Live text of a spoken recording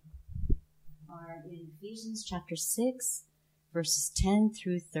are in Ephesians chapter 6, verses 10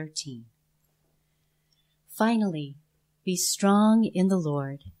 through 13. Finally, be strong in the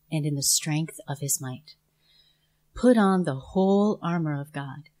Lord and in the strength of his might. Put on the whole armor of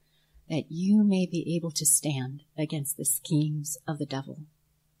God, that you may be able to stand against the schemes of the devil.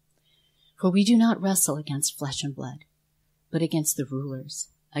 For we do not wrestle against flesh and blood, but against the rulers,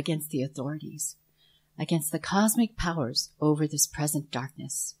 against the authorities, against the cosmic powers over this present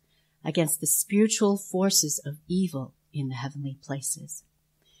darkness, against the spiritual forces of evil in the heavenly places.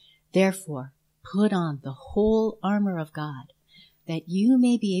 Therefore, put on the whole armor of God, that you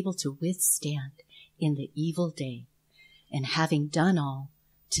may be able to withstand in the evil day, and having done all,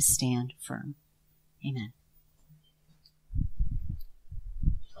 to stand firm. Amen.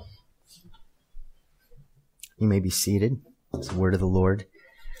 You may be seated. It's the word of the Lord.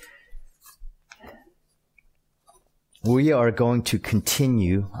 We are going to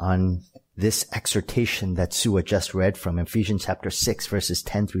continue on this exhortation that Sua just read from Ephesians chapter 6, verses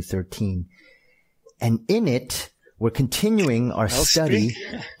 10 through 13. And in it, we're continuing our study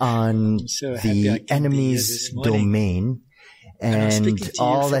on the enemy's domain and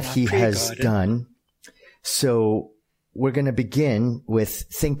all that he has done. So we're going to begin with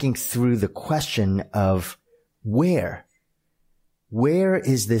thinking through the question of where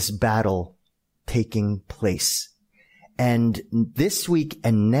is this battle taking place? And this week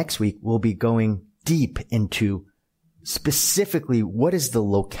and next week, we'll be going deep into specifically what is the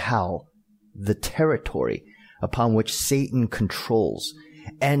locale, the territory upon which Satan controls,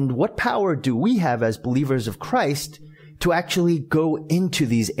 and what power do we have as believers of Christ to actually go into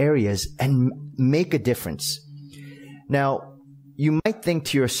these areas and make a difference. Now, you might think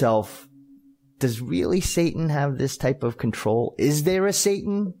to yourself, does really Satan have this type of control? Is there a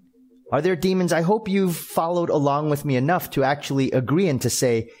Satan? Are there demons? I hope you've followed along with me enough to actually agree and to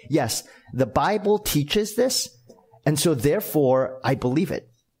say, yes, the Bible teaches this, and so therefore I believe it.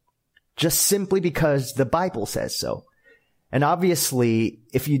 Just simply because the Bible says so. And obviously,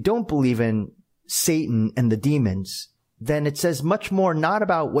 if you don't believe in Satan and the demons, then it says much more not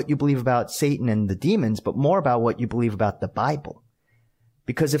about what you believe about Satan and the demons, but more about what you believe about the Bible.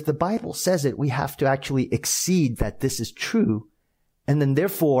 Because if the Bible says it, we have to actually accede that this is true and then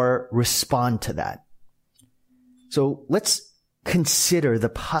therefore respond to that. So let's consider the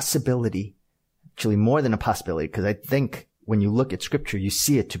possibility, actually more than a possibility, because I think when you look at Scripture, you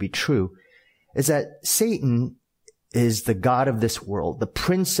see it to be true, is that Satan is the god of this world, the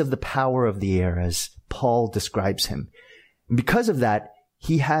prince of the power of the air, as Paul describes him. And because of that,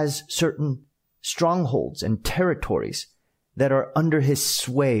 he has certain strongholds and territories that are under his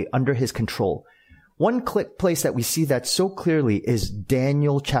sway, under his control. One place that we see that so clearly is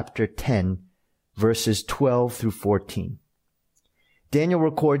Daniel chapter 10, verses 12 through 14. Daniel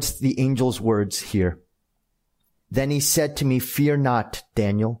records the angel's words here. Then he said to me, "Fear not,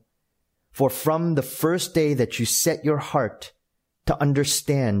 Daniel, for from the first day that you set your heart to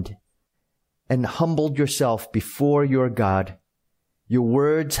understand and humbled yourself before your God, your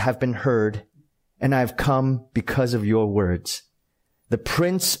words have been heard, and I have come because of your words. The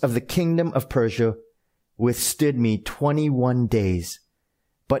prince of the kingdom of Persia withstood me 21 days,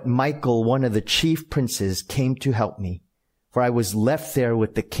 but Michael, one of the chief princes, came to help me, for I was left there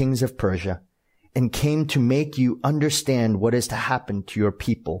with the kings of Persia, and came to make you understand what is to happen to your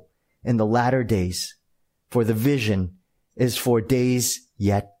people in the latter days, for the vision is for days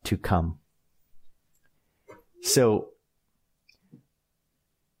yet to come." So,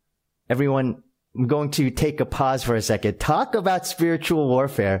 everyone, I'm going to take a pause for a second. Talk about spiritual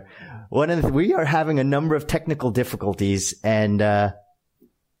warfare. We are having a number of technical difficulties, and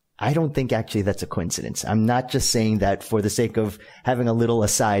I don't think actually that's a coincidence. I'm not just saying that for the sake of having a little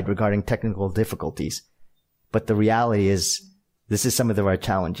aside regarding technical difficulties. But the reality is, this is some of our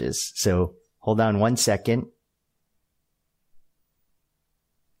challenges. So hold on one second.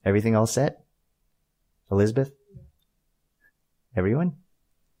 Everything all set? Elizabeth? Everyone?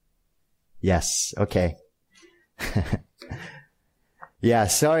 Yes. Okay. Yeah,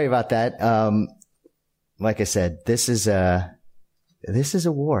 sorry about that. Like I said, this is a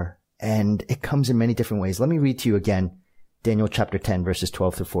war, and it comes in many different ways. Let me read to you again, Daniel chapter 10, verses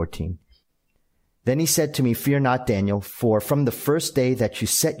 12 through 14. Then he said to me, "Fear not, Daniel, for from the first day that you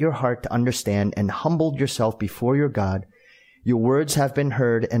set your heart to understand and humbled yourself before your God, your words have been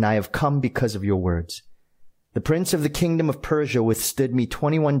heard, and I have come because of your words. The prince of the kingdom of Persia withstood me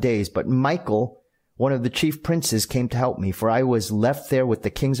 21 days, but Michael, one of the chief princes, came to help me, for I was left there with the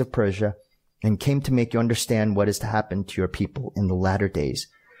kings of Persia, and came to make you understand what is to happen to your people in the latter days.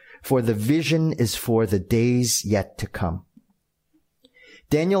 For the vision is for the days yet to come."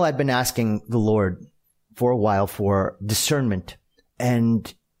 Daniel had been asking the Lord for a while for discernment,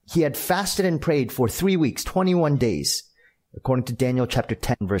 and he had fasted and prayed for 3 weeks, 21 days, according to Daniel chapter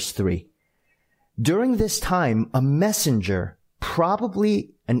 10, verse 3. During this time, a messenger,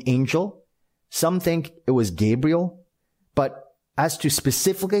 probably an angel, some think it was Gabriel, but as to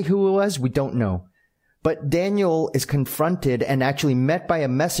specifically who it was, we don't know. But Daniel is confronted and actually met by a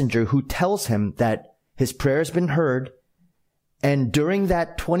messenger who tells him that his prayer has been heard. And during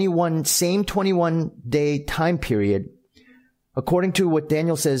that 21-day time period, according to what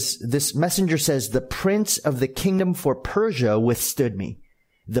Daniel says, this messenger says, the prince of the kingdom for Persia withstood me.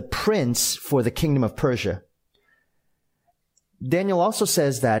 The prince for the kingdom of Persia. Daniel also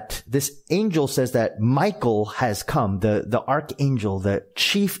says that this angel says that Michael has come, the archangel, the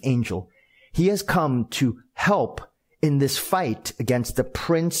chief angel. He has come to help in this fight against the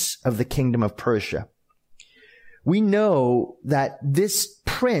prince of the kingdom of Persia. We know that this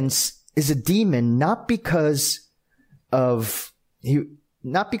prince is a demon not because of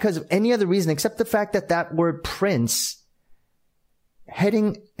any other reason except the fact that that word prince,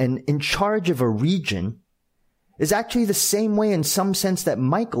 heading and in charge of a region, is actually the same way in some sense that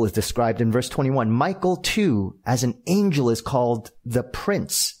Michael is described in verse 21. Michael too, as an angel, is called the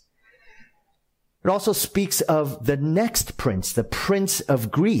prince. It also speaks of the next prince, the prince of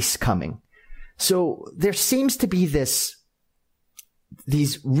Greece coming. So there seems to be these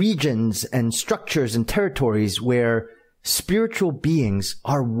regions and structures and territories where spiritual beings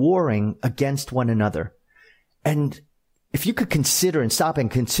are warring against one another. And if you could consider and stop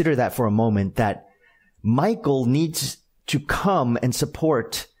and consider that for a moment, that Michael needs to come and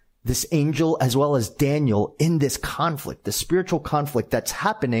support this angel as well as Daniel in this conflict, the spiritual conflict that's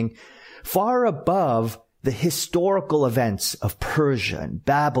happening far above the historical events of Persia and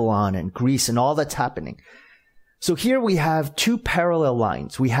Babylon and Greece and all that's happening. So here we have two parallel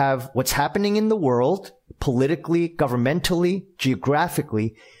lines. We have what's happening in the world, politically, governmentally,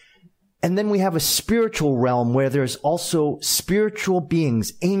 geographically, and then we have a spiritual realm where there's also spiritual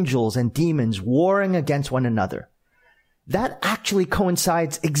beings, angels and demons warring against one another. That actually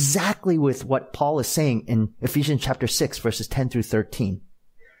coincides exactly with what Paul is saying in Ephesians chapter 6, verses 10 through 13.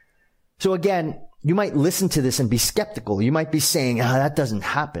 So again, you might listen to this and be skeptical. You might be saying, that doesn't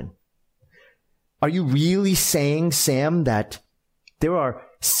happen. Are you really saying, Sam, that there are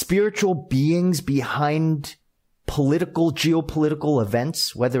spiritual beings behind geopolitical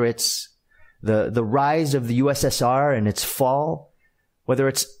events, whether it's the rise of the USSR and its fall, whether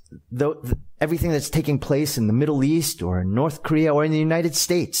it's everything that's taking place in the Middle East or in North Korea or in the United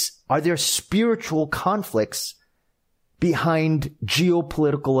States? Are there spiritual conflicts behind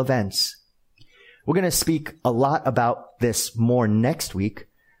geopolitical events? We're going to speak a lot about this more next week,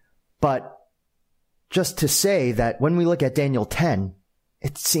 but just to say that when we look at Daniel 10,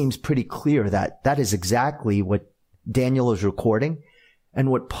 it seems pretty clear that that is exactly what Daniel is recording and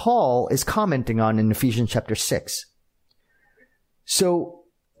what Paul is commenting on in Ephesians chapter 6. So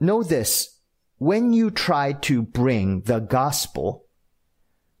know this, when you try to bring the gospel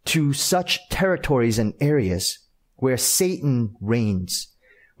to such territories and areas where Satan reigns,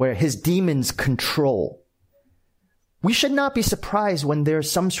 where his demons control, we should not be surprised when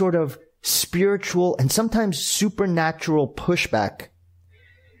there's some sort of spiritual and sometimes supernatural pushback.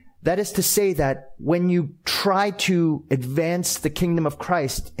 That is to say that when you try to advance the kingdom of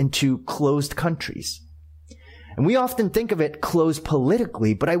Christ into closed countries, and we often think of it closed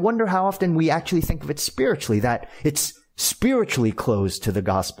politically, but I wonder how often we actually think of it spiritually, that it's spiritually closed to the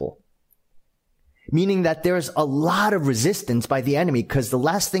gospel. Meaning that there's a lot of resistance by the enemy because the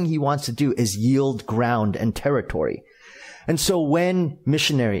last thing he wants to do is yield ground and territory. And so when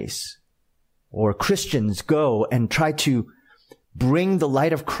missionaries or Christians go and try to bring the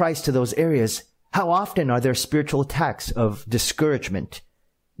light of Christ to those areas, how often are there spiritual attacks of discouragement,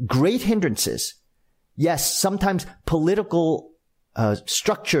 great hindrances? Yes, sometimes political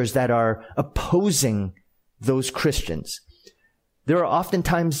structures that are opposing those Christians. There are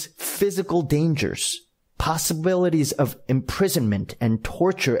oftentimes physical dangers, possibilities of imprisonment and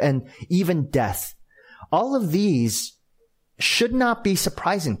torture and even death. All of these should not be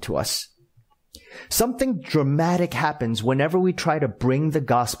surprising to us. Something dramatic happens whenever we try to bring the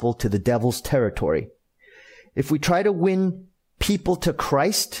gospel to the devil's territory. If we try to win people to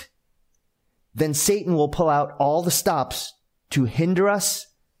Christ, then Satan will pull out all the stops to hinder us,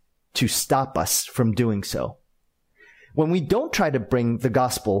 to stop us from doing so. When we don't try to bring the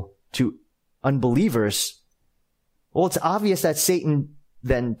gospel to unbelievers, well, it's obvious that Satan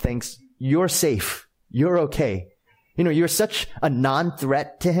then thinks, you're safe, you're okay. You're such a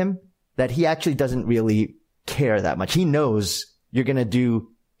non-threat to him that he actually doesn't really care that much. He knows You're going to do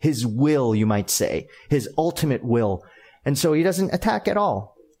his will, you might say, his ultimate will. And so he doesn't attack at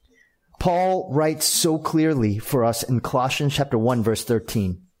all. Paul writes so clearly for us in Colossians chapter 1, verse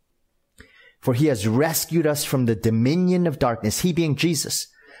 13. For he has rescued us from the dominion of darkness. He being Jesus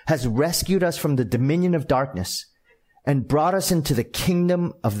has rescued us from the dominion of darkness and brought us into the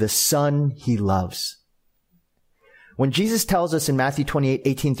kingdom of the Son he loves. When Jesus tells us in Matthew 28,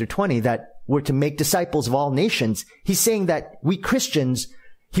 18 through 20 that we're to make disciples of all nations, he's saying that we Christians,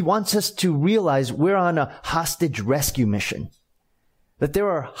 he wants us to realize we're on a hostage rescue mission. That there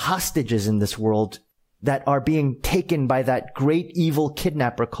are hostages in this world that are being taken by that great evil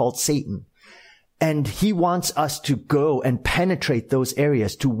kidnapper called Satan. And he wants us to go and penetrate those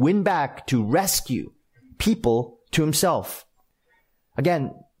areas, to win back, to rescue people to himself.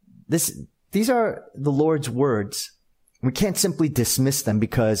 Again, these are the Lord's words. We can't simply dismiss them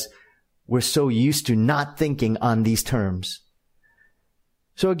because we're so used to not thinking on these terms.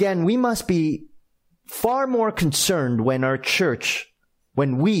 So again, we must be far more concerned when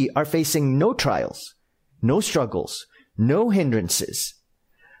we are facing no trials, no struggles, no hindrances.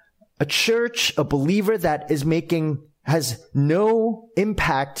 A church, a believer that has no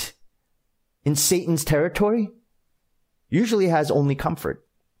impact in Satan's territory, usually has only comfort.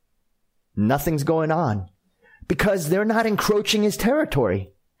 Nothing's going on because they're not encroaching his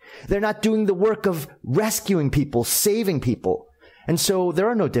territory. They're not doing the work of rescuing people, saving people. And so there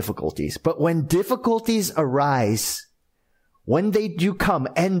are no difficulties. But when difficulties arise, when they do come,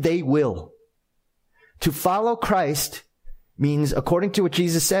 and they will, to follow Christ means, according to what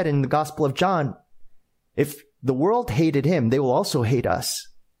Jesus said in the Gospel of John, if the world hated him, they will also hate us.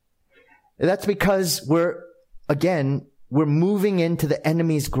 That's because we're moving into the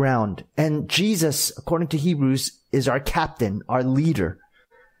enemy's ground. And Jesus, according to Hebrews, is our captain, our leader.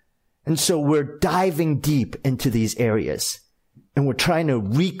 And so we're diving deep into these areas. And we're trying to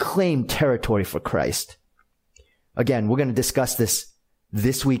reclaim territory for Christ. Again, we're going to discuss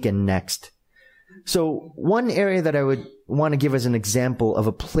this week and next. So one area that I would want to give as an example of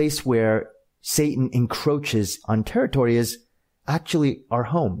a place where Satan encroaches on territory is actually our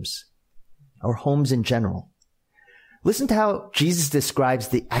homes in general. Listen to how Jesus describes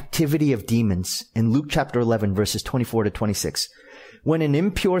the activity of demons in Luke chapter 11, verses 24 to 26. When an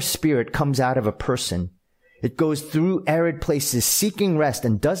impure spirit comes out of a person, it goes through arid places seeking rest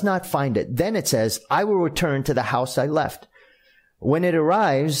and does not find it. Then it says, I will return to the house I left. When it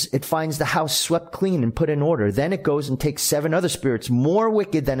arrives, it finds the house swept clean and put in order. Then it goes and takes 7 other spirits more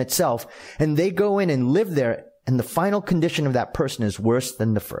wicked than itself, and they go in and live there, and the final condition of that person is worse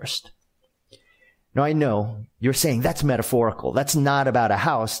than the first. Now I know you're saying that's metaphorical. That's not about a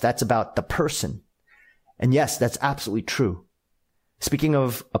house. That's about the person. And yes, that's absolutely true. Speaking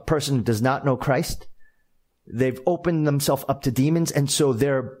of a person who does not know Christ, they've opened themselves up to demons, and so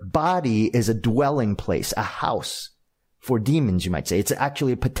their body is a dwelling place, a house for demons, you might say. It's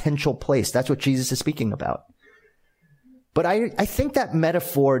actually a potential place. That's what Jesus is speaking about. But I think that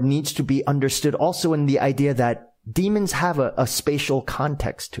metaphor needs to be understood also in the idea that demons have a spatial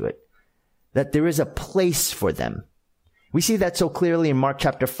context to it, that there is a place for them. We see that so clearly in Mark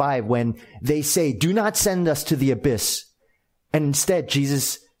chapter 5 when they say, do not send us to the abyss. And instead,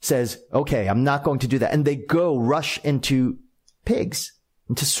 Jesus says, okay, I'm not going to do that. And they rush into pigs,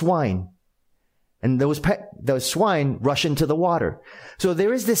 into swine. And those swine rush into the water. So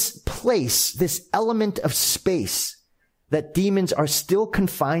there is this place, this element of space that demons are still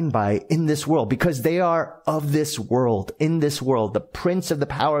confined by in this world because they are of this world, in this world, the prince of the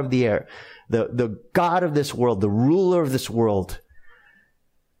power of the air, the God of this world, the ruler of this world.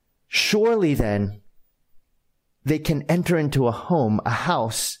 Surely then, they can enter into a home, a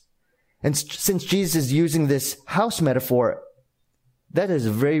house. And since Jesus is using this house metaphor, that is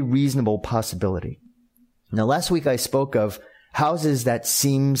a very reasonable possibility. Now, last week I spoke of houses that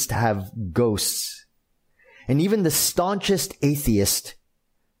seems to have ghosts. And even the staunchest atheist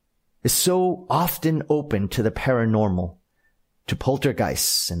is so often open to the paranormal, to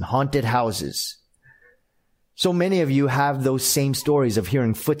poltergeists and haunted houses. So many of you have those same stories of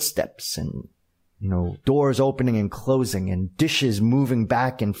hearing footsteps and, doors opening and closing and dishes moving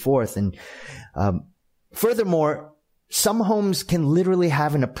back and forth. And furthermore, some homes can literally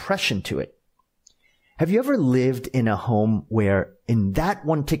have an oppression to it. Have you ever lived in a home where in that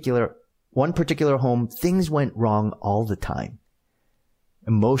one particular home, things went wrong all the time?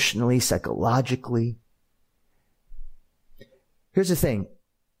 Emotionally, psychologically. Here's the thing.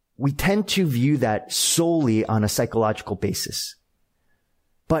 We tend to view that solely on a psychological basis.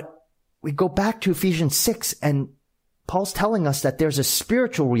 But we go back to Ephesians 6 and Paul's telling us that there's a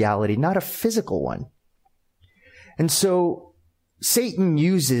spiritual reality, not a physical one. And so Satan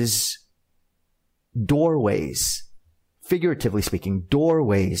uses doorways, figuratively speaking,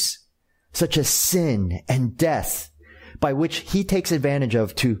 doorways such as sin and death, by which he takes advantage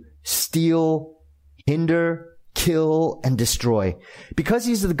of to steal, hinder, kill, and destroy. Because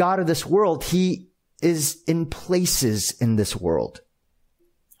he's the God of this world, he is in places in this world.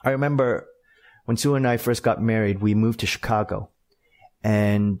 I remember when Sue and I first got married, we moved to Chicago,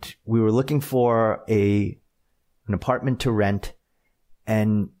 and we were looking for an apartment to rent,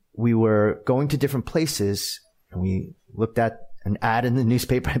 and we were going to different places, and we looked at an ad in the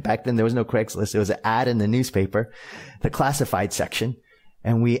newspaper. Back then, there was no Craigslist. There was an ad in the newspaper, the classified section,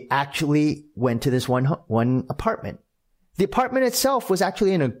 and we actually went to this one apartment. The apartment itself was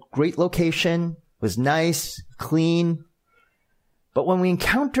actually in a great location, was nice, clean. But when we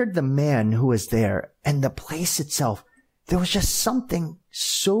encountered the man who was there and the place itself, there was just something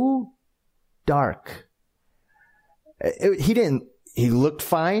so dark. He looked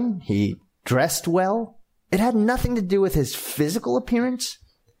fine. He dressed well. It had nothing to do with his physical appearance,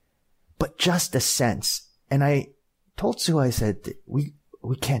 but just a sense. And I told Sue, I said, we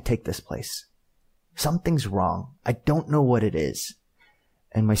can't take this place. Something's wrong. I don't know what it is.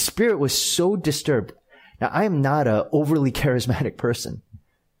 And my spirit was so disturbed. Now, I am not an overly charismatic person,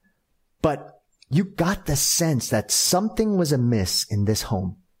 but you got the sense that something was amiss in this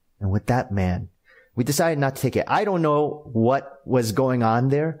home and with that man. We decided not to take it. I don't know what was going on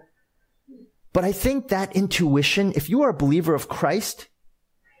there, but I think that intuition, if you are a believer of Christ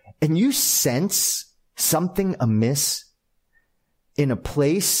and you sense something amiss in a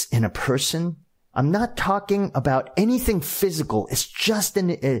place, in a person, I'm not talking about anything physical. It's just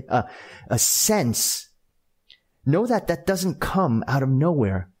a sense. Know that that doesn't come out of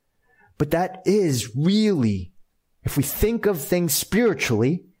nowhere, but that is really, if we think of things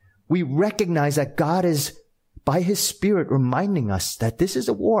spiritually, we recognize that God is, by his Spirit, reminding us that this is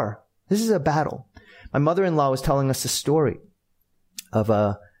a war. This is a battle. My mother-in-law was telling us a story of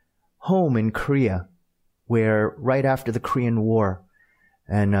a home in Korea where right after the Korean War,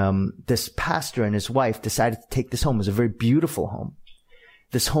 and this pastor and his wife decided to take this home. It was a very beautiful home.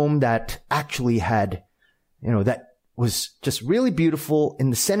 This home that actually had, that was just really beautiful in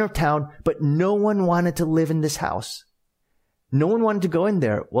the center of town, but no one wanted to live in this house. No one wanted to go in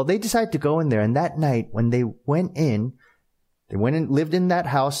there. Well, they decided to go in there, and that night when they went and lived in that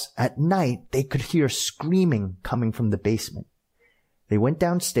house. At night, they could hear screaming coming from the basement. They went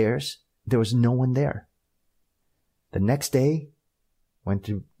downstairs. There was no one there. The next day, went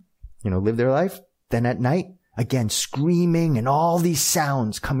to, live their life. Then at night, again, screaming and all these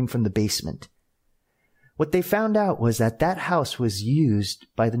sounds coming from the basement. What they found out was that that house was used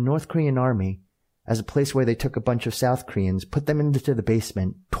by the North Korean army as a place where they took a bunch of South Koreans, put them into the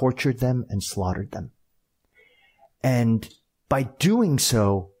basement, tortured them, and slaughtered them. And by doing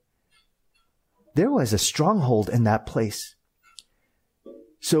so, there was a stronghold in that place.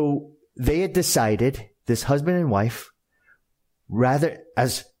 So they had decided, this husband and wife, rather,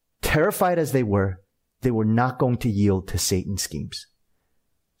 as terrified as they were not going to yield to Satan's schemes.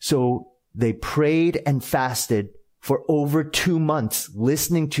 So they prayed and fasted for over 2 months,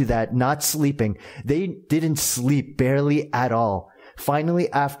 listening to that, not sleeping. They didn't sleep barely at all.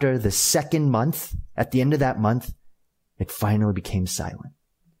 Finally, after the second month, at the end of that month, it finally became silent.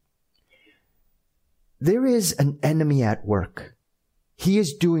 There is an enemy at work. He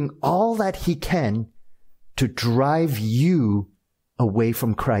is doing all that he can to drive you away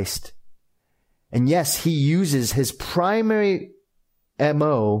from Christ. And yes, he uses his primary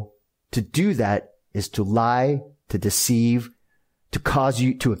MO to do that is to lie, to deceive, to cause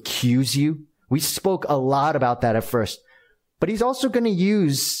you, to accuse you. We spoke a lot about that at first, but he's also going to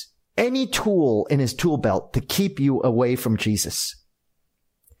use any tool in his tool belt to keep you away from Jesus.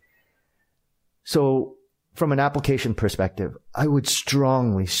 So from an application perspective, I would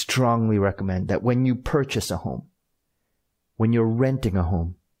strongly, strongly recommend that when you purchase a home, when you're renting a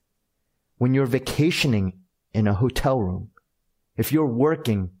home, when you're vacationing in a hotel room, if you're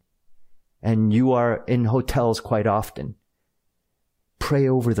working and you are in hotels quite often, pray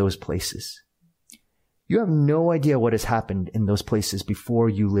over those places. You have no idea what has happened in those places before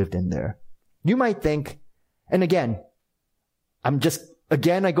you lived in there. You might think, and again,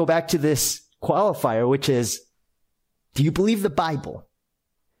 I go back to this qualifier, which is, do you believe the Bible?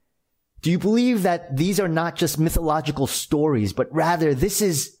 Do you believe that these are not just mythological stories, but rather this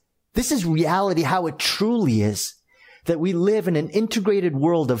is reality, how it truly is? That we live in an integrated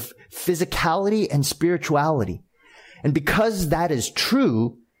world of physicality and spirituality. And because that is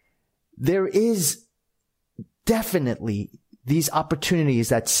true, there is definitely these opportunities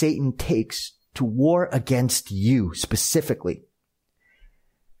that Satan takes to war against you specifically.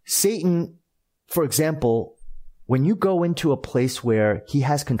 Satan, for example, when you go into a place where he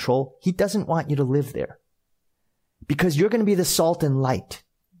has control, he doesn't want you to live there because you're going to be the salt and light.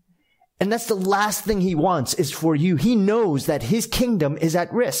 And that's the last thing he wants is for you. He knows that his kingdom is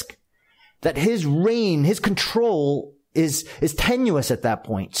at risk, that his reign, his control is tenuous at that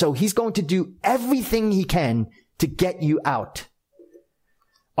point. So he's going to do everything he can to get you out.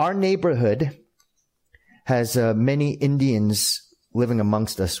 Our neighborhood has many Indians living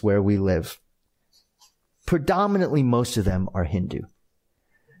amongst us where we live. Predominantly, most of them are Hindu.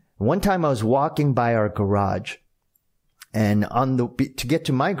 One time I was walking by our garage, and to get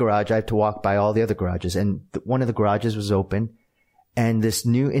to my garage, I had to walk by all the other garages, and one of the garages was open, and this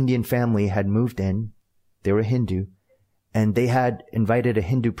new Indian family had moved in. They were Hindu, and they had invited a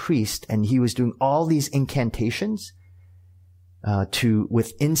Hindu priest, and he was doing all these incantations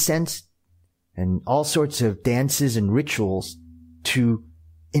with incense and all sorts of dances and rituals to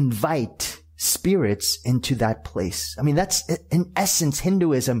invite spirits into that place. I mean, that's, in essence,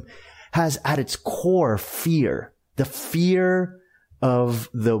 Hinduism has at its core fear. The fear of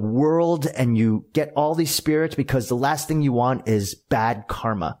the world, and you get all these spirits because the last thing you want is bad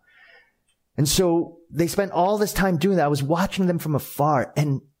karma. And so they spent all this time doing that. I was watching them from afar,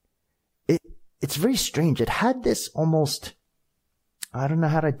 and it's very strange. It had this almost, I don't know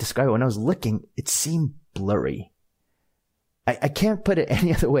how to describe it. When I was looking, it seemed blurry. I can't put it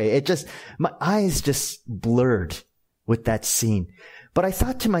any other way. My eyes just blurred with that scene. But I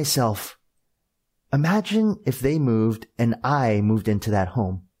thought to myself, imagine if they moved and I moved into that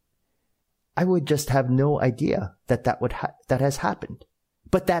home. I would just have no idea that has happened.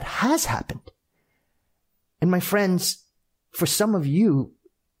 But that has happened. And my friends, for some of you,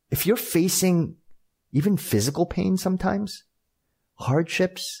 if you're facing even physical pain sometimes,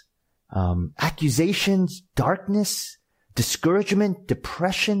 hardships, accusations, darkness, discouragement,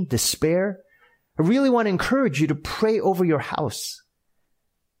 depression, despair, I really want to encourage you to pray over your house.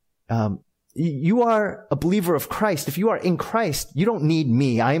 You are a believer of Christ. If you are in Christ, you don't need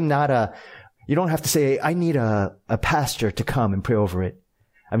me. You don't have to say, I need a pastor to come and pray over it.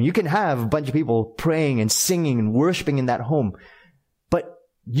 I mean, you can have a bunch of people praying and singing and worshiping in that home, but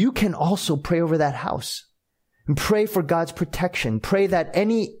you can also pray over that house and pray for God's protection. Pray that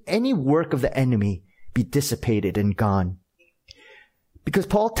any work of the enemy be dissipated and gone. Because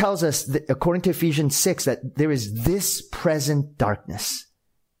Paul tells us that, according to Ephesians 6, that there is this present darkness.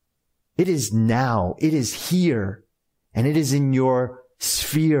 It is now, it is here, and it is in your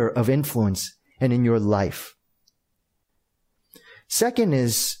sphere of influence and in your life. Second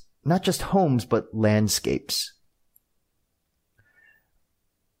is not just homes, but landscapes.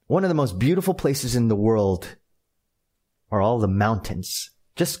 One of the most beautiful places in the world are all the mountains.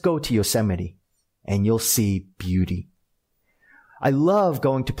 Just go to Yosemite and you'll see beauty. I love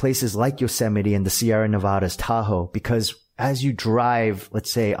going to places like Yosemite and the Sierra Nevadas, Tahoe, because as you drive,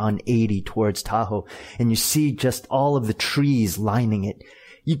 let's say on 80 towards Tahoe, and you see just all of the trees lining it,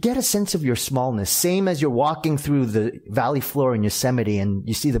 you get a sense of your smallness. Same as you're walking through the valley floor in Yosemite and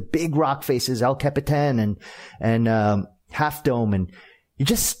you see the big rock faces, El Capitan and Half Dome, and you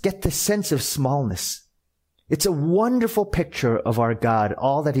just get this sense of smallness. It's a wonderful picture of our God,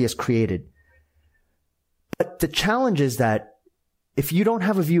 all that he has created. But the challenge is that if you don't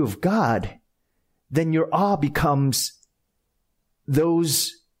have a view of God, then your awe becomes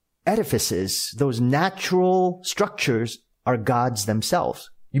those edifices, those natural structures are gods themselves.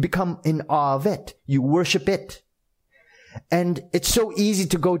 You become in awe of it. You worship it. And it's so easy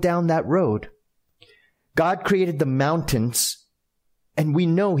to go down that road. God created the mountains, and we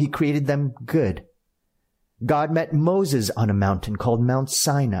know he created them good. God met Moses on a mountain called Mount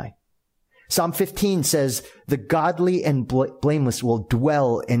Sinai. Psalm 15 says, the godly and blameless will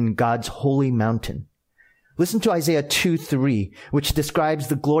dwell in God's holy mountain. Listen to Isaiah 2:3, which describes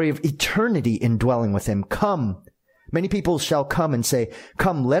the glory of eternity in dwelling with him. Come, many people shall come and say,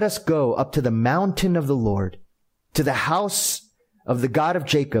 come, let us go up to the mountain of the Lord, to the house of the God of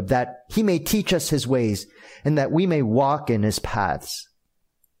Jacob, that he may teach us his ways and that we may walk in his paths.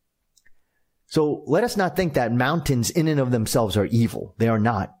 So let us not think that mountains in and of themselves are evil. They are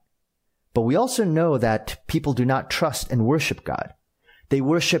not. But we also know that people do not trust and worship God. They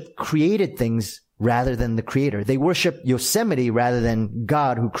worship created things rather than the Creator. They worship Yosemite rather than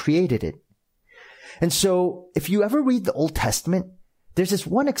God who created it. And so if you ever read the Old Testament, there's this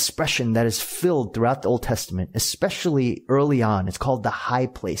one expression that is filled throughout the Old Testament, especially early on. It's called the high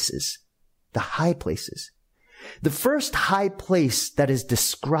places. The high places. The first high place that is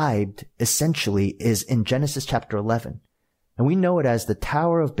described essentially is in Genesis chapter 11. And we know it as the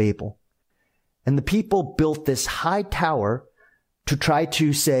Tower of Babel. And the people built this high tower to try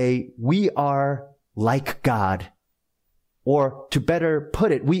to say we are like God. Or to better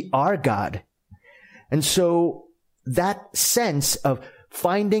put it, we are God. And so that sense of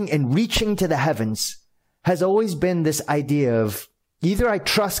finding and reaching to the heavens has always been this idea of either I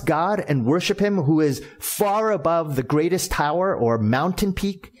trust God and worship Him who is far above the greatest tower or mountain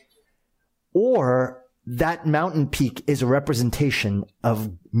peak, or that mountain peak is a representation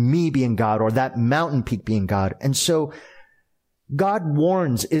of me being God or that mountain peak being God. And so God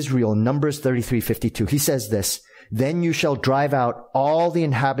warns Israel in Numbers 33:52. He says this, "Then you shall drive out all the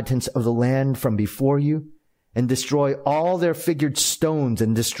inhabitants of the land from before you, and destroy all their figured stones,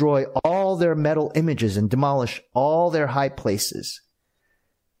 and destroy all their metal images, and demolish all their high places."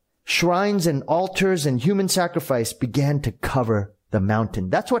 Shrines and altars and human sacrifice began to cover the mountain.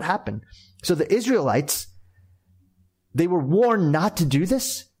 That's what happened. So the Israelites, they were warned not to do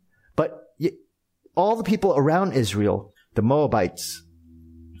this, but all the people around Israel, the Moabites,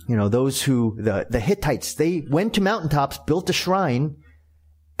 those who, the Hittites, they went to mountaintops, built a shrine,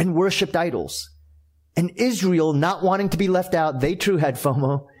 and worshipped idols. And Israel, not wanting to be left out, they too had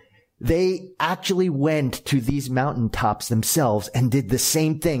FOMO. They actually went to these mountaintops themselves and did the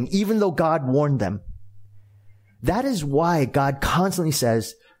same thing, even though God warned them. That is why God constantly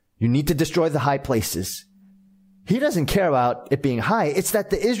says, you need to destroy the high places. He doesn't care about it being high. It's that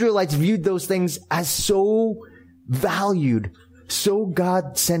the Israelites viewed those things as so valued, so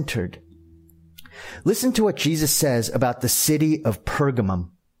God-centered. Listen to what Jesus says about the city of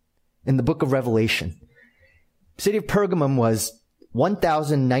Pergamum in the book of Revelation. The city of Pergamum was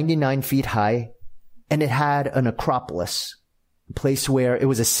 1,099 feet high, and it had an acropolis, a place where it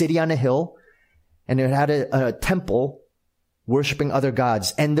was a city on a hill, and it had a temple worshiping other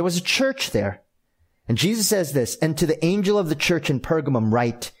gods. And there was a church there. And Jesus says this, "And to the angel of the church in Pergamum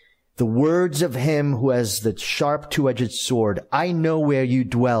write, the words of him who has the sharp two-edged sword. I know where you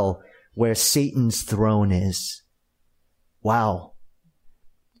dwell, where Satan's throne is." Wow.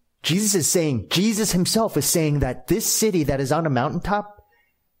 Jesus himself is saying that this city that is on a mountaintop,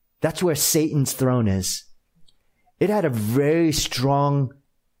 that's where Satan's throne is. It had a very strong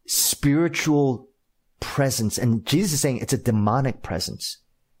spiritual presence. And Jesus is saying it's a demonic presence.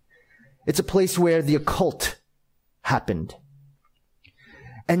 It's a place where the occult happened.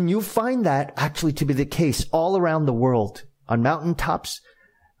 And you find that actually to be the case all around the world on mountaintops.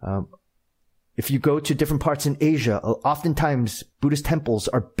 If you go to different parts in Asia, oftentimes Buddhist temples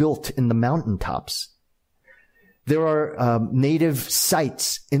are built in the mountaintops. There are native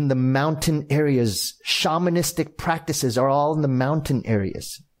sites in the mountain areas. Shamanistic practices are all in the mountain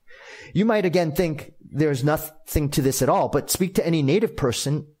areas. You might again think there's nothing to this at all, but speak to any native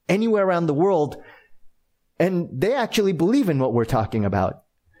person anywhere around the world, and they actually believe in what we're talking about.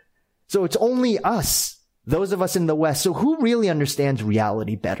 So it's only us, those of us in the West. So who really understands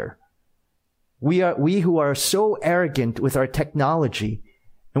reality better? We who are so arrogant with our technology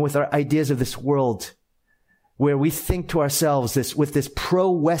and with our ideas of this world, where we think to ourselves with this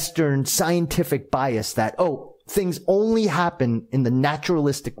pro-Western scientific bias that, things only happen in the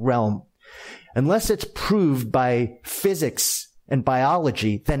naturalistic realm. Unless it's proved by physics and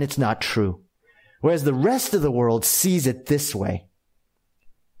biology, then it's not true. Whereas the rest of the world sees it this way.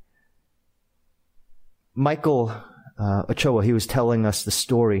 Michael Ochoa, he was telling us the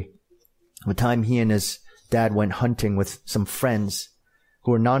story. The time he and his dad went hunting with some friends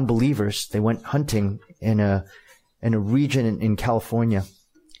who were non-believers. They went hunting in a region in California.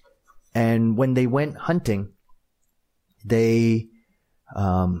 And when they went hunting, they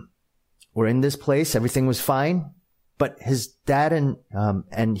were in this place. Everything was fine. But his dad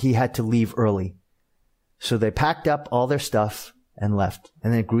and he had to leave early. So they packed up all their stuff and left.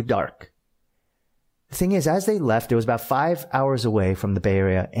 And then it grew dark. The thing is, as they left, it was about 5 hours away from the Bay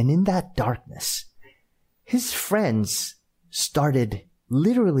Area. And in that darkness, his friends started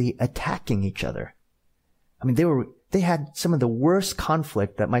literally attacking each other. I mean, they had some of the worst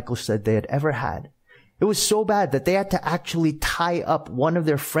conflict that Michael said they had ever had. It was so bad that they had to actually tie up one of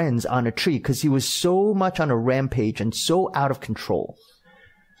their friends on a tree because he was so much on a rampage and so out of control.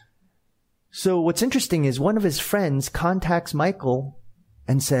 So what's interesting is one of his friends contacts Michael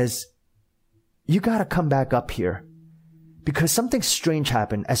and says, "You got to come back up here because something strange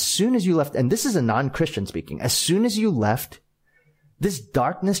happened. As soon as you left," and this is a non-Christian speaking, "as soon as you left, this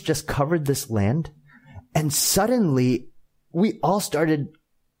darkness just covered this land. And suddenly we all started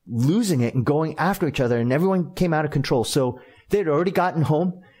losing it and going after each other, and everyone came out of control." So they'd already gotten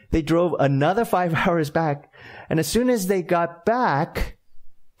home. They drove another 5 hours back. And as soon as they got back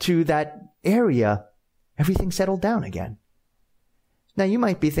to that area, everything settled down again. Now, you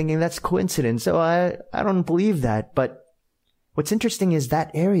might be thinking that's coincidence. So I don't believe that. But what's interesting is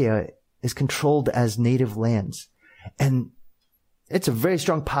that area is controlled as native lands. And it's a very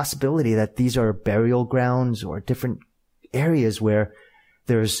strong possibility that these are burial grounds or different areas where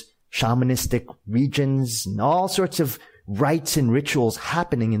there's shamanistic regions and all sorts of rites and rituals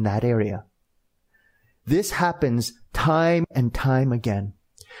happening in that area. This happens time and time again.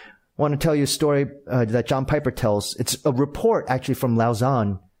 I want to tell you a story that John Piper tells. It's a report actually from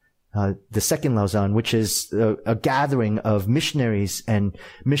Lausanne, the second Lausanne, which is a gathering of missionaries and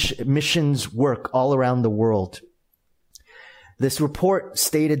missions work all around the world. This report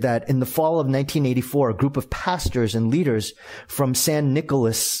stated that in the fall of 1984, a group of pastors and leaders from San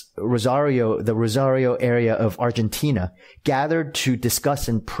Nicolas, the Rosario area of Argentina, gathered to discuss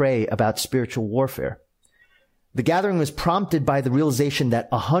and pray about spiritual warfare. The gathering was prompted by the realization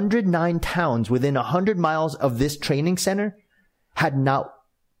that 109 towns within 100 miles of this training center had not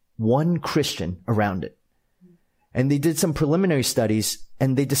one Christian around it. And they did some preliminary studies,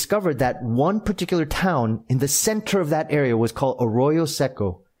 and they discovered that one particular town in the center of that area was called Arroyo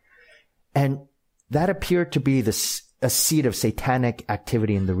Seco. And that appeared to be a seat of satanic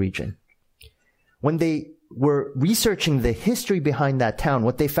activity in the region. When they were researching the history behind that town,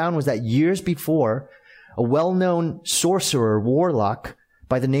 what they found was that years before, a well-known sorcerer, warlock,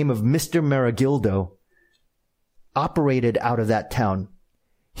 by the name of Mr. Maragildo, operated out of that town.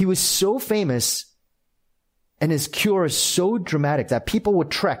 He was so famous and his cure is so dramatic that people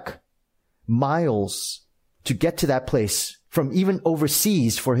would trek miles to get to that place from even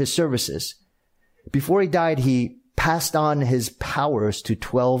overseas for his services. Before he died, he passed on his powers to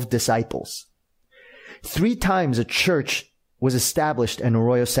 12 disciples. 3 times a church was established in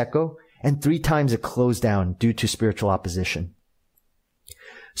Arroyo Seco, and 3 times it closed down due to spiritual opposition.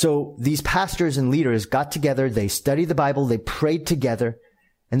 So these pastors and leaders got together, they studied the Bible, they prayed together,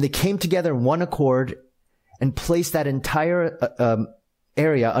 and they came together in one accord and placed that entire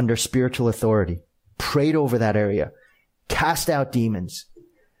area under spiritual authority, prayed over that area, cast out demons.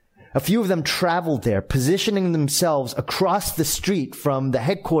 A few of them traveled there, positioning themselves across the street from the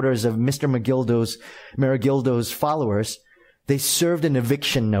headquarters of Mr. Maragildo's followers. They served an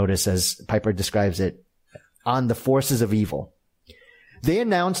eviction notice, as Piper describes it, on the forces of evil. They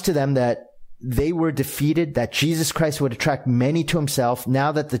announced to them that they were defeated, that Jesus Christ would attract many to himself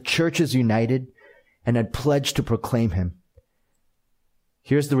now that the church is united, and had pledged to proclaim him.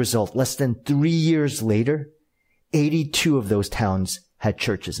 Here's the result. Less than 3 years later, 82 of those towns had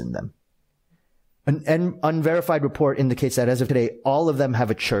churches in them. An unverified report indicates that as of today, all of them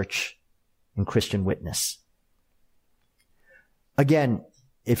have a church and Christian witness. Again,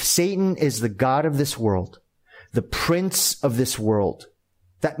 if Satan is the god of this world, the prince of this world,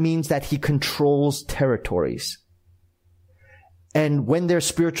 that means that he controls territories. And when there's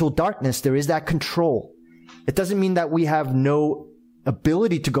spiritual darkness, there is that control. It doesn't mean that we have no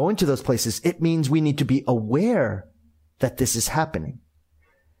ability to go into those places. It means we need to be aware that this is happening.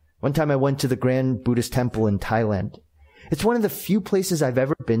 One time I went to the Grand Buddhist Temple in Thailand. It's one of the few places I've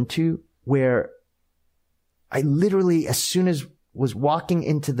ever been to where I literally, as soon as was walking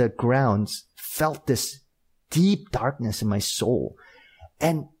into the grounds, felt this deep darkness in my soul.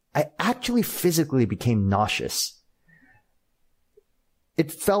 And I actually physically became nauseous.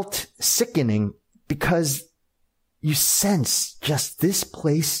 It felt sickening because you sense just this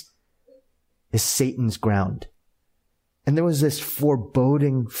place is Satan's ground. And there was this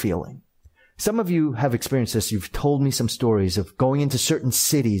foreboding feeling. Some of you have experienced this. You've told me some stories of going into certain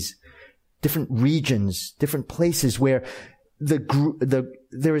cities, different regions, different places where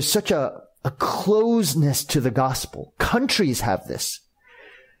there is such a closeness to the gospel. Countries have this.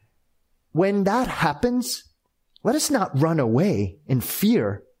 When that happens, let us not run away in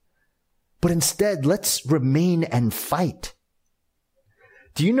fear, but instead let's remain and fight.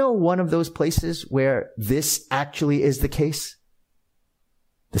 Do you know one of those places where this actually is the case?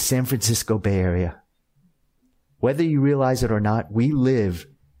 The San Francisco Bay Area. Whether you realize it or not, we live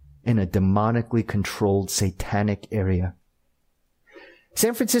in a demonically controlled satanic area.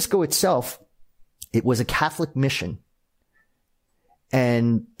 San Francisco itself, it was a Catholic mission,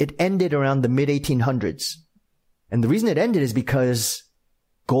 and it ended around the mid-1800s. And the reason it ended is because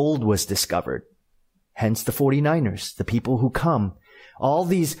gold was discovered. Hence the 49ers, the people who come. All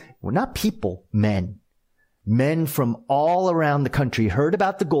these, well, not people, men. Men from all around the country heard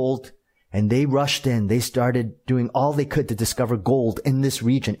about the gold, and they rushed in. They started doing all they could to discover gold in this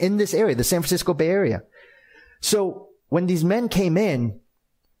region, in this area, the San Francisco Bay Area. So when these men came in,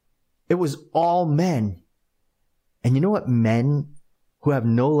 it was all men. And you know what men who have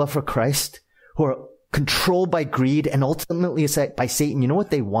no love for Christ, who are controlled by greed and ultimately by Satan, you know what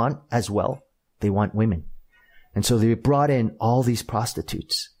they want as well? They want women. And so they brought in all these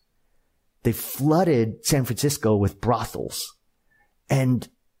prostitutes. They flooded San Francisco with brothels. And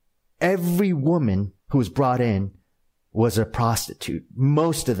every woman who was brought in was a prostitute.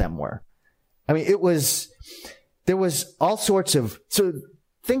 Most of them were. I mean, there was all sorts of, so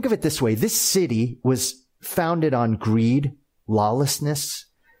think of it this way. This city was founded on greed, lawlessness,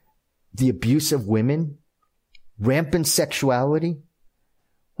 the abuse of women, rampant sexuality.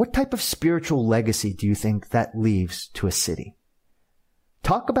 What type of spiritual legacy do you think that leaves to a city?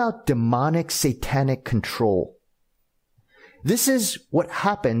 Talk about demonic, satanic control. This is what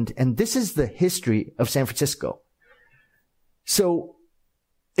happened, and this is the history of San Francisco. So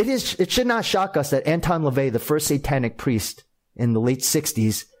it should not shock us that Anton LaVey, the first satanic priest in the late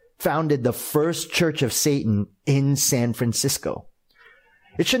 60s, founded the first church of Satan in San Francisco.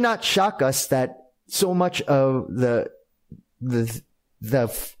 It should not shock us that so much of the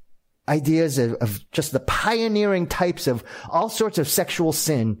ideas of just the pioneering types of all sorts of sexual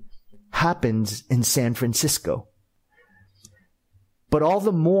sin happens in San Francisco. But all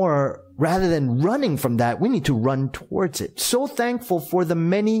the more, rather than running from that, we need to run towards it. So thankful for the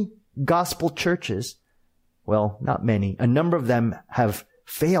many gospel churches. Well, not many. A number of them have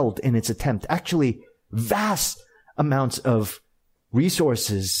failed in its attempt. Actually, vast amounts of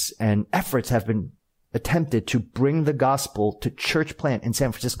resources and efforts have been attempted to bring the gospel to church plant in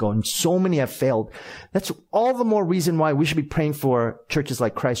San Francisco, and so many have failed. That's all the more reason why we should be praying for churches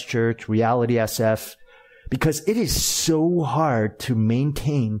like Christ Church, Reality SF, because it is so hard to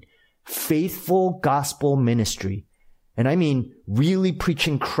maintain faithful gospel ministry. And I mean really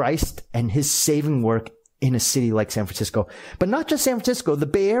preaching Christ and his saving work in a city like San Francisco. But not just San Francisco, the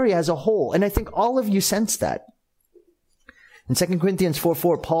Bay Area as a whole. And I think all of you sense that. In 2 Corinthians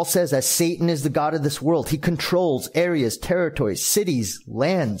 4:4, Paul says that Satan is the god of this world. He controls areas, territories, cities,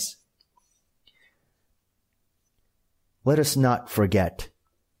 lands. Let us not forget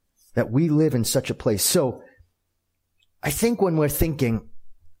that we live in such a place. So I think when we're thinking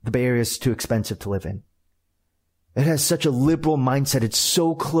the Bay Area is too expensive to live in, it has such a liberal mindset. It's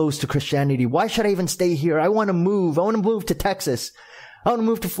so close to Christianity. Why should I even stay here? I want to move. I want to move to Texas. I want to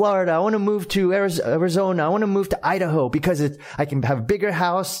move to Florida. I want to move to Arizona. I want to move to Idaho because I can have a bigger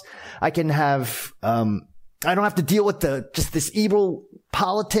house. I can have, I don't have to deal with just this evil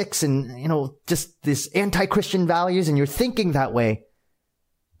politics and, just this anti-Christian values. And you're thinking that way.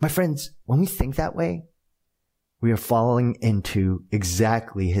 My friends, when we think that way, we are falling into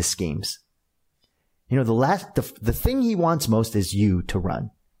exactly his schemes. The thing he wants most is you to run,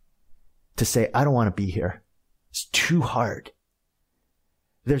 to say, I don't want to be here. It's too hard.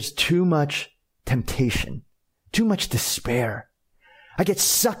 There's too much temptation, too much despair. I get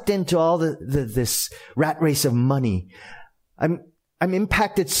sucked into all this rat race of money. I'm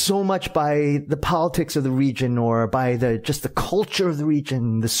impacted so much by the politics of the region or by just the culture of the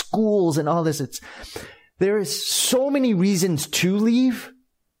region, the schools and all this. There is so many reasons to leave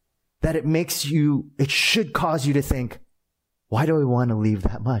that it should cause you to think, why do I want to leave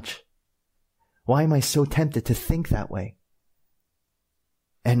that much? Why am I so tempted to think that way?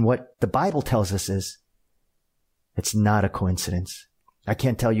 And what the Bible tells us is, it's not a coincidence. I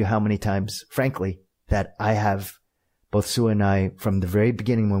can't tell you how many times, frankly, that I have, both Sue and I, from the very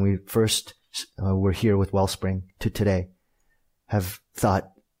beginning when we first were here with Wellspring to today, have thought,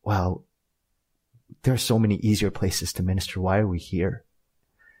 wow, there are so many easier places to minister. Why are we here?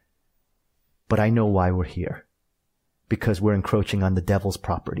 But I know why we're here. Because we're encroaching on the devil's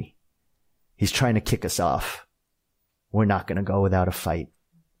property. He's trying to kick us off. We're not going to go without a fight.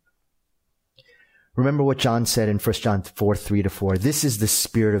 Remember what John said in 1 John 4:3-4. This is the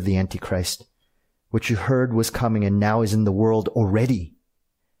spirit of the Antichrist, which you heard was coming and now is in the world already.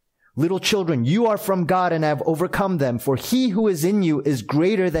 Little children, you are from God and have overcome them, for he who is in you is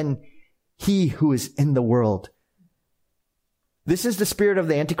greater than he who is in the world. This is the spirit of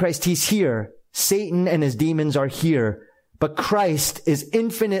the Antichrist. He's here. Satan and his demons are here, but Christ is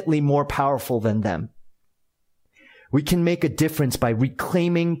infinitely more powerful than them. We can make a difference by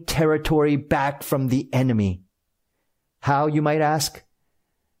reclaiming territory back from the enemy. How, you might ask?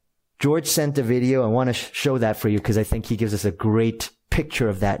 George sent a video. I want to show that for you because I think he gives us a great picture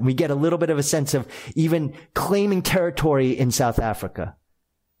of that. And we get a little bit of a sense of even claiming territory in South Africa.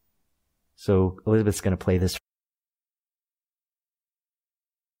 So Elizabeth's going to play this.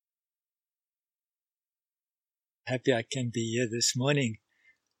 Happy I can be here this morning.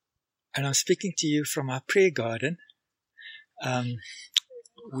 And I'm speaking to you from our prayer garden.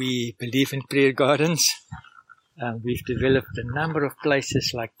 We believe in prayer gardens. We've developed a number of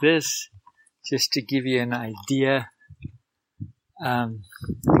places like this, just to give you an idea.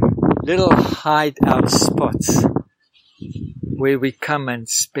 little hideout spots where we come and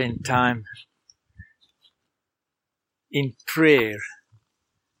spend time in prayer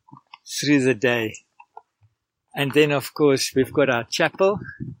through the day. And then, of course, we've got our chapel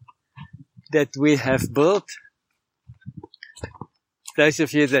that we have built. Those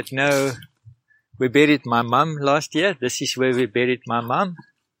of you that know, we buried my mum last year. This is where we buried my mum.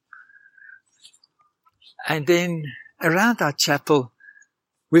 And then around our chapel,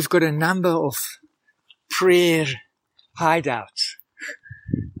 we've got a number of prayer hideouts.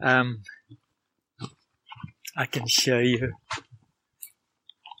 I can show you.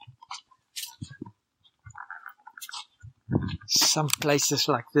 Some places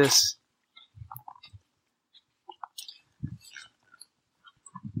like this,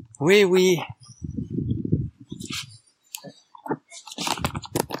 where we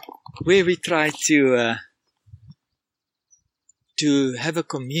try to have a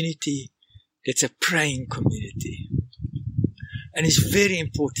community that's a praying community. And it's very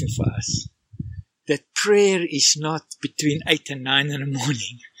important for us that prayer is not between 8 and 9 in the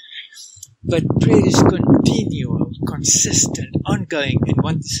morning, but prayer is continual, consistent, ongoing. In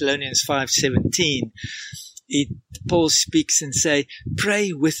 1 Thessalonians 5:17, Paul speaks and say,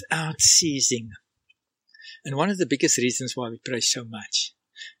 pray without ceasing. And one of the biggest reasons why we pray so much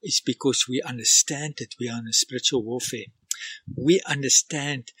is because we understand that we are in a spiritual warfare. We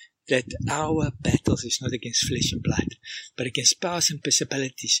understand that our battles is not against flesh and blood, but against powers and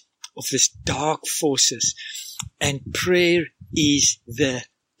principalities of these dark forces. And prayer is the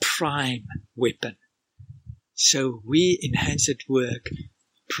prime weapon. So we in Hands at Work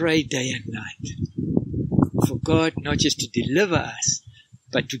pray day and night for God not just to deliver us,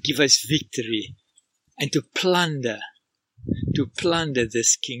 but to give us victory and to plunder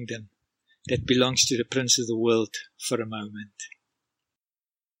this kingdom that belongs to the prince of the world for a moment.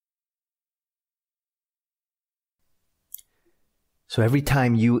 So every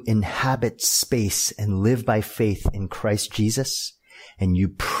time you inhabit space and live by faith in Christ Jesus, and you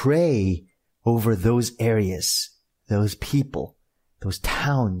pray over those areas, those people, those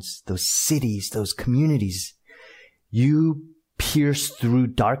towns, those cities, those communities, you pierce through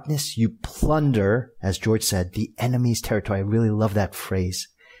darkness, you plunder, as George said, the enemy's territory. I really love that phrase.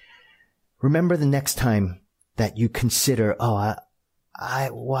 Remember the next time that you consider,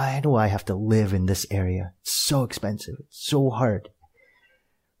 why do I have to live in this area? It's so expensive. It's so hard.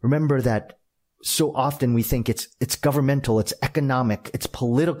 Remember that so often we think it's governmental, it's economic, it's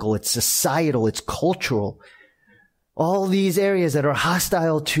political, it's societal, it's cultural. All these areas that are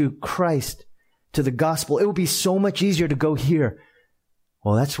hostile to Christ, to the gospel. It would be so much easier to go here.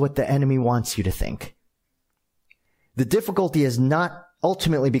 Well, that's what the enemy wants you to think. The difficulty is not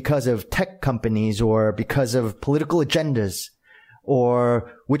ultimately because of tech companies or because of political agendas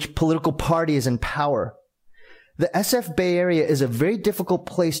or which political party is in power. The SF Bay Area is a very difficult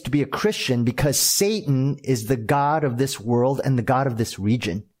place to be a Christian because Satan is the god of this world and the god of this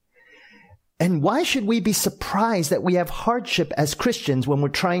region. And why should we be surprised that we have hardship as Christians when we're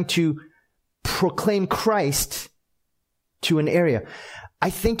trying to proclaim Christ to an area?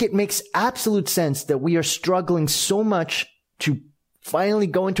 I think it makes absolute sense that we are struggling so much to finally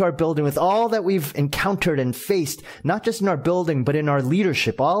go into our building with all that we've encountered and faced, not just in our building, but in our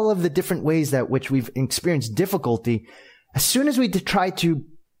leadership, all of the different ways that which we've experienced difficulty. As soon as we try to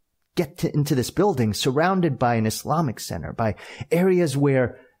get into this building, surrounded by an Islamic center, by areas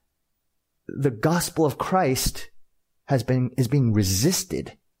where the gospel of Christ is being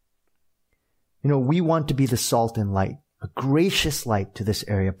resisted. You know, we want to be the salt and light, a gracious light to this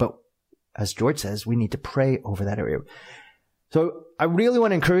area. But as George says, we need to pray over that area. So I really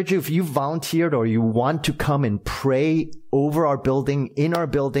want to encourage you, if you volunteered or you want to come and pray over our building, in our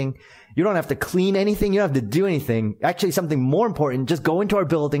building, you don't have to clean anything. You don't have to do anything. Actually, something more important, just go into our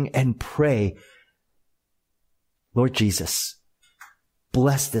building and pray. Lord Jesus,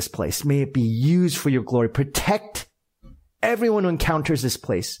 bless this place. May it be used for your glory. Protect everyone who encounters this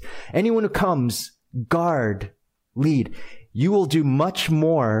place. Anyone who comes, guard, lead. You will do much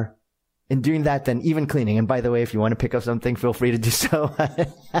more in doing that than even cleaning. And by the way, if you want to pick up something, feel free to do so.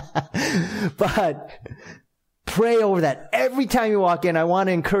 But pray over that. Every time you walk in, I want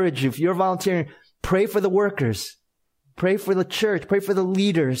to encourage you, if you're volunteering, pray for the workers. Pray for the church. Pray for the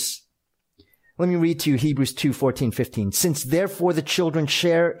leaders. Let me read to you Hebrews 2:14-15. Since therefore the children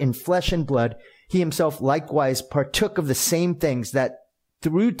share in flesh and blood, he himself likewise partook of the same things, that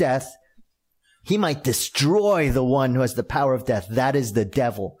through death he might destroy the one who has the power of death, that is the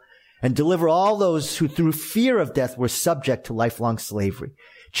devil, and deliver all those who through fear of death were subject to lifelong slavery.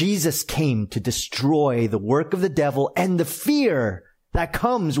 Jesus came to destroy the work of the devil and the fear that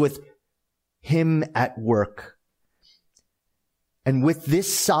comes with Him at work. And with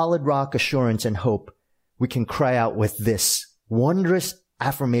this solid rock assurance and hope, we can cry out with this wondrous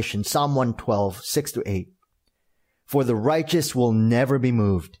affirmation, Psalm 112, 6-8. For the righteous will never be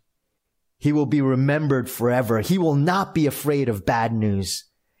moved. He will be remembered forever. He will not be afraid of bad news.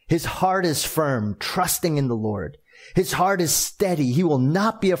 His heart is firm, trusting in the Lord. His heart is steady. He will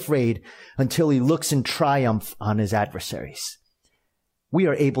not be afraid until he looks in triumph on his adversaries. We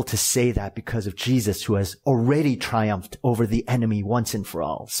are able to say that because of Jesus, who has already triumphed over the enemy once and for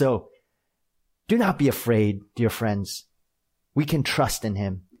all. So do not be afraid, dear friends. We can trust in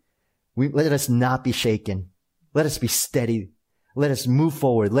him. Let us not be shaken. Let us be steady. Let us move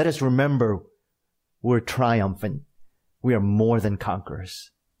forward. Let us remember we're triumphant. We are more than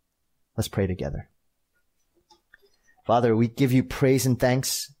conquerors. Let's pray together. Father, we give you praise and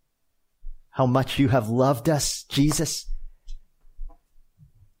thanks how much you have loved us, Jesus.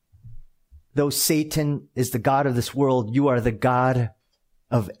 Though Satan is the god of this world, you are the God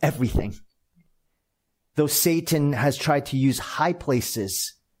of everything. Though Satan has tried to use high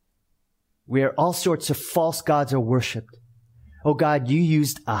places where all sorts of false gods are worshipped, oh God, you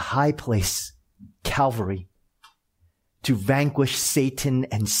used a high place, Calvary, to vanquish Satan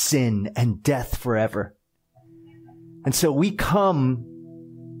and sin and death forever. And so we come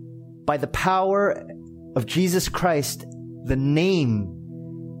by the power of Jesus Christ, the name,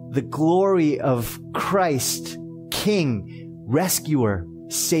 the glory of Christ, King, Rescuer,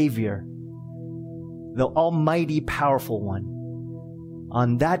 Savior, the Almighty, Powerful One.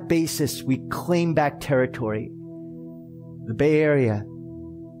 On that basis, we claim back territory. The Bay Area,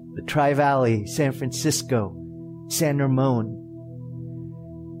 the Tri-Valley, San Francisco, San Ramon.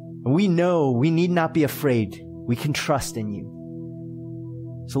 And we know we need not be afraid. We can trust in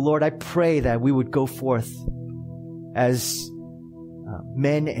you. So Lord, I pray that we would go forth as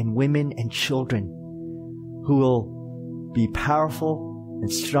men and women and children who will be powerful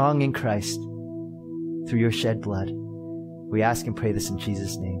and strong in Christ through your shed blood. We ask and pray this in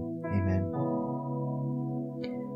Jesus' name.